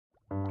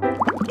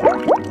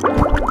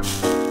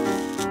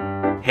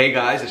Hey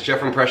guys, it's Jeff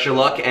from Pressure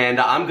Luck, and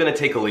I'm gonna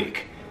take a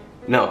leak.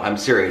 No, I'm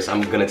serious,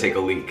 I'm gonna take a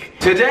leak.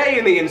 Today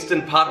in the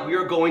Instant Pot, we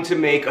are going to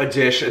make a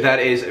dish that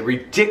is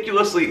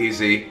ridiculously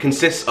easy,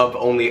 consists of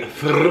only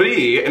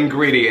 3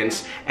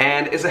 ingredients,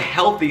 and is a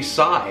healthy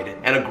side,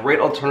 and a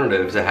great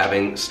alternative to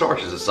having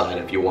starch as a side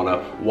if you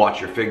wanna watch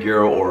your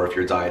figure or if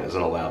your diet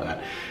doesn't allow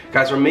that.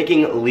 Guys, we're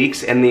making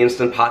leeks in the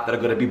Instant Pot that are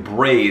gonna be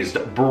braised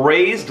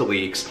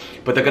leeks,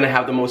 but they're gonna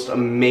have the most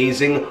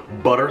amazing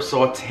butter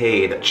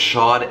sauteed,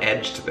 charred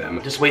edge to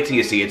them. Just wait till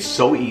you see, it's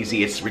so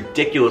easy, it's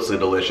ridiculously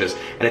delicious,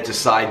 and it's a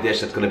side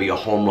dish that's gonna be a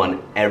home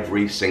run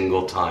every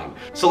single time.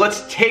 So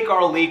let's take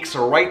our leeks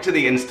right to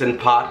the Instant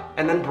Pot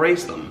and then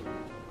braise them.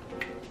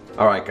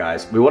 Alright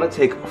guys, we want to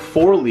take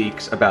 4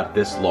 leeks about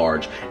this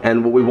large,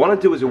 and what we want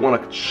to do is we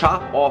want to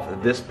chop off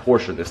this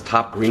portion, this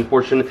top green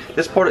portion.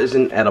 This part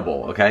isn't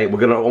edible, okay?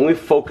 We're going to only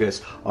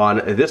focus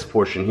on this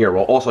portion here.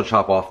 We'll also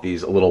chop off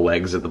these little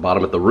legs at the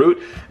bottom at the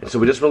root, and so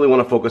we just really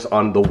want to focus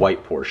on the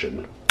white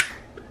portion.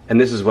 And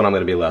this is what I'm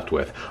going to be left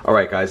with.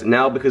 Alright guys,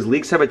 now because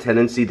leeks have a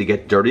tendency to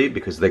get dirty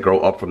because they grow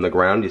up from the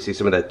ground, you see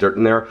some of that dirt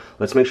in there,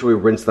 let's make sure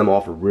we rinse them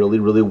off really,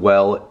 really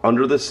well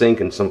under the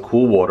sink in some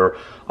cool water.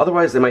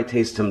 Otherwise they might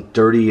taste some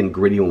dirty and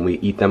gritty when we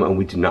eat them, and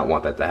we do not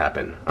want that to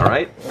happen.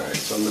 Alright? Alright,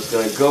 so I'm just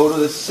going to go to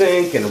the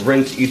sink and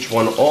rinse each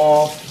one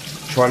off,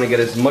 trying to get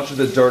as much of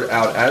the dirt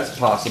out as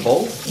possible.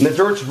 And the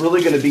dirt's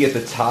really going to be at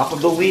the top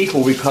of the leek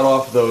where we cut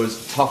off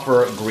those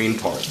tougher green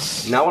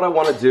parts. Now what I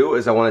want to do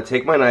is I want to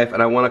take my knife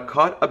and I want to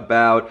cut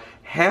about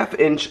 1/2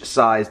 inch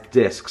sized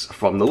discs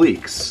from the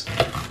leeks,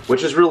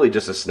 which is really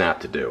just a snap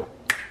to do.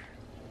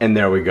 And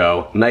there we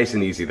go, nice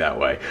and easy that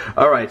way.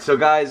 Alright, so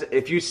guys,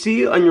 if you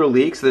see on your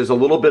leeks there's a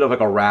little bit of like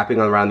a wrapping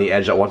around the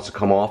edge that wants to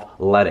come off,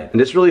 let it. And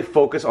just really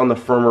focus on the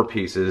firmer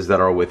pieces that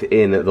are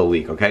within the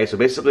leek, okay? So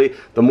basically,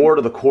 the more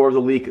to the core of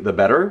the leek, the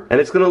better. And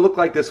it's gonna look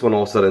like this when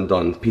all said and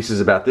done. Pieces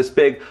about this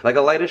big, like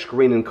a lightish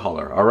green in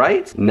color,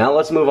 alright? Now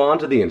let's move on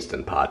to the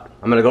Instant Pot.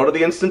 I'm gonna go to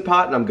the Instant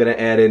Pot and I'm gonna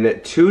add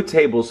in 2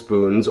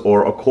 tablespoons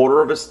or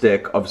 1/4 of a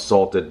stick of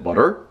salted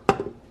butter.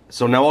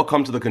 So now I'll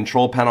come to the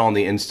control panel on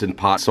the Instant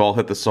Pot, so I'll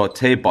hit the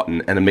saute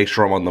button and make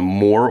sure I'm on the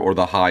more or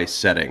the high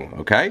setting,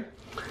 okay?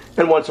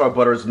 And once our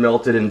butter is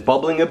melted and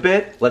bubbling a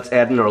bit, let's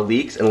add in our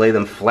leeks and lay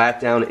them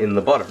flat down in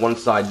the butter. One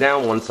side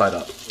down, one side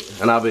up.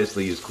 And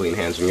obviously use clean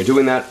hands when you're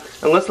doing that.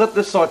 And let's let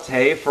this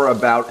saute for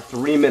about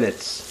 3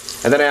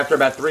 minutes. And then after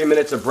about 3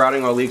 minutes of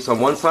browning our leeks on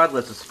one side,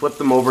 let's just flip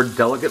them over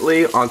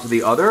delicately onto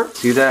the other.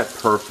 See that?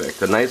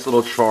 Perfect. A nice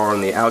little char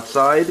on the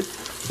outside.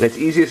 And it's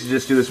easiest to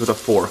just do this with a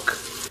fork.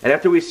 And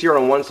after we sear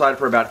on one side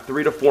for about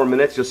 3 to 4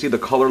 minutes, you'll see the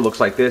color looks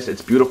like this.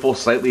 It's beautiful,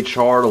 slightly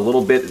charred a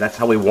little bit. That's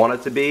how we want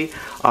it to be.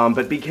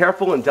 But be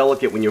careful and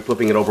delicate when you're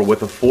flipping it over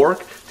with a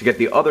fork to get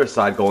the other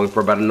side going for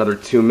about another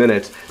 2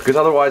 minutes, because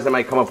otherwise it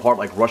might come apart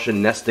like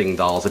Russian nesting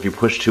dolls if you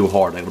push too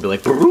hard. It'll be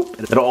like, boop,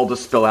 and it'll all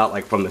just spill out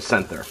like from the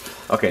center.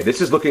 Okay,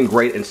 this is looking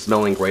great and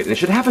smelling great, and it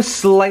should have a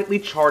slightly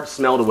charred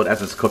smell to it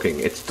as it's cooking.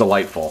 It's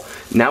delightful.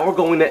 Now we're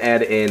going to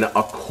add in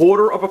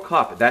 1/4 of a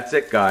cup, that's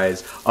it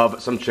guys, of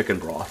some chicken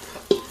broth.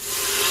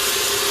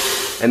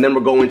 And then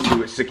we're going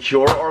to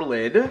secure our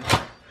lid.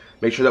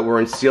 Make sure that we're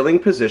in sealing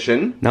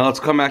position. Now let's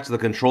come back to the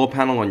control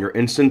panel on your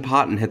Instant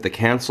Pot and hit the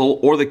cancel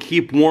or the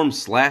keep warm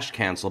 /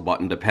 cancel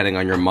button depending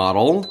on your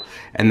model.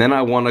 And then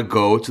I want to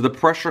go to the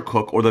pressure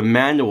cook or the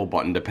manual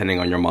button depending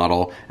on your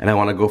model. And I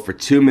want to go for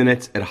 2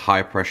 minutes at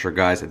high pressure,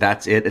 guys.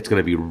 That's it. It's going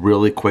to be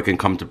really quick and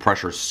come to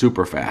pressure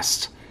super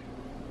fast.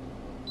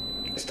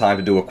 It's time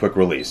to do a quick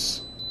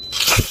release.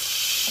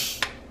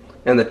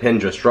 And the pin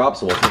just dropped,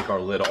 so we'll take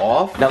our lid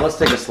off. Now let's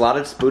take a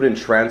slotted spoon and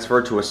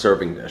transfer to a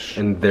serving dish.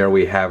 And there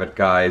we have it,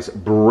 guys.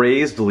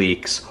 Braised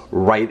leeks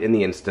right in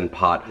the Instant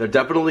Pot. They're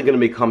definitely gonna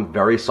become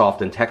very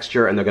soft in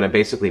texture, and they're gonna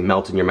basically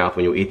melt in your mouth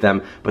when you eat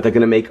them, but they're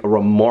gonna make a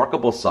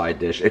remarkable side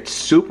dish. It's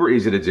super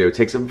easy to do, it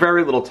takes a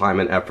very little time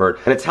and effort,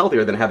 and it's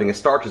healthier than having a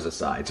starch as a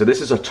side. So this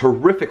is a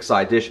terrific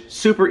side dish,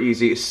 super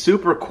easy,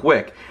 super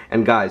quick,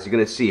 and guys, you're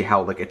gonna see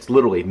how like it's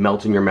literally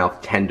melt in your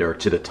mouth tender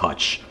to the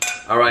touch.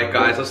 Alright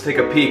guys, let's take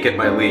a peek at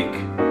my leek.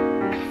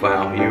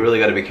 Wow, you really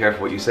gotta be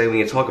careful what you say when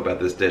you talk about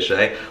this dish,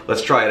 eh?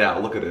 Let's try it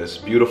out. Look at this.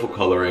 Beautiful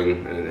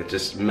coloring, and it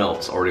just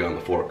melts already on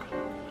the fork.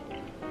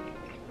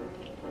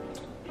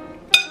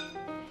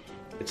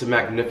 It's a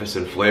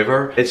magnificent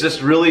flavor. It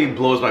just really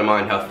blows my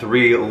mind how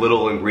 3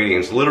 little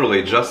ingredients,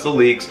 literally just the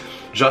leeks,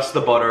 just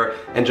the butter,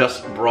 and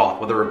just broth,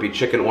 whether it be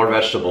chicken or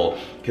vegetable,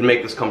 can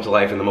make this come to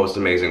life in the most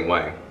amazing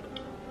way.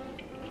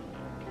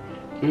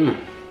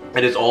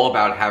 It is all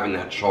about having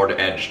that charred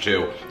edge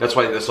too. That's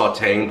why the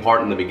sauteing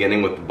part in the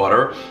beginning with the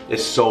butter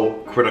is so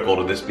critical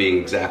to this being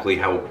exactly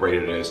how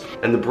great it is.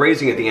 And the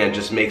braising at the end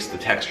just makes the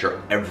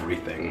texture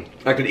everything.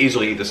 I could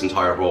easily eat this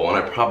entire bowl, and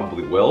I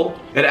probably will.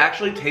 It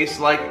actually tastes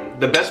like,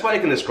 the best way I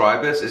can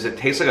describe this is it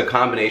tastes like a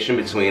combination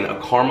between a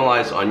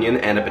caramelized onion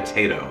and a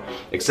potato.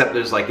 Except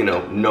there's like, you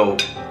know, no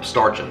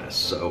starch in this.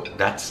 So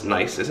that's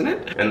nice, isn't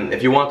it? And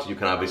if you want to, you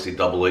can obviously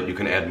double it. You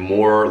can add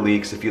more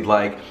leeks if you'd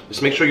like.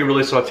 Just make sure you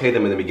really saute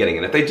them in the beginning.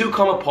 And if they do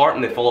come apart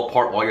and they fall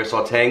apart while you're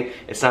sauteing,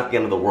 it's not the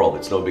end of the world.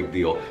 It's no big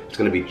deal. It's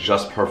gonna be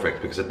just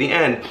perfect because at the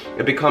end,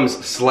 it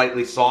becomes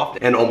slightly soft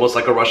and almost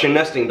like a Russian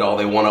nesting doll.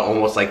 They wanna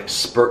almost like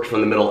spurt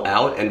from the middle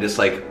out and just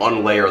like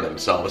unlayer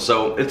themselves.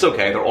 So it's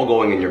okay, they're all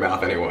going in your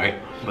mouth anyway.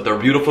 But they're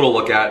beautiful to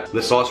look at.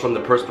 The sauce from the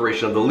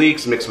perspiration of the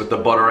leeks mixed with the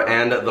butter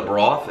and the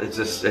broth,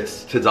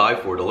 it's to die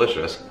for,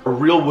 delicious. A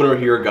real winner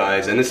here,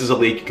 guys, and this is a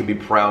leek you can be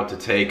proud to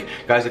take.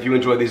 Guys, if you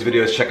enjoy these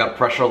videos, check out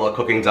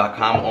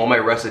pressureluckcooking.com. All my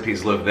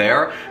recipes live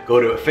there.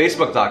 Go to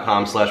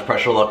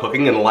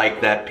facebook.com/pressureluckcooking and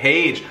like that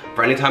page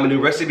for any time a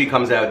new recipe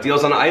comes out.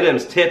 Deals on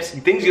items, tips,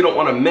 things you don't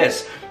want to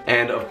miss.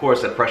 And of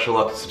course at Pressure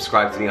Luck,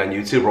 subscribe to me on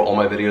YouTube where all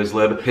my videos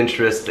live,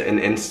 Pinterest and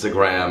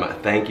Instagram.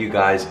 Thank you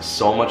guys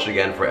so much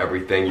again for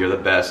everything. You're the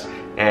best.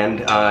 And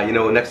you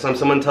know, next time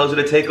someone tells you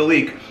to take a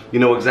leek, you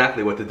know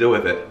exactly what to do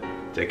with it.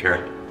 Take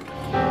care.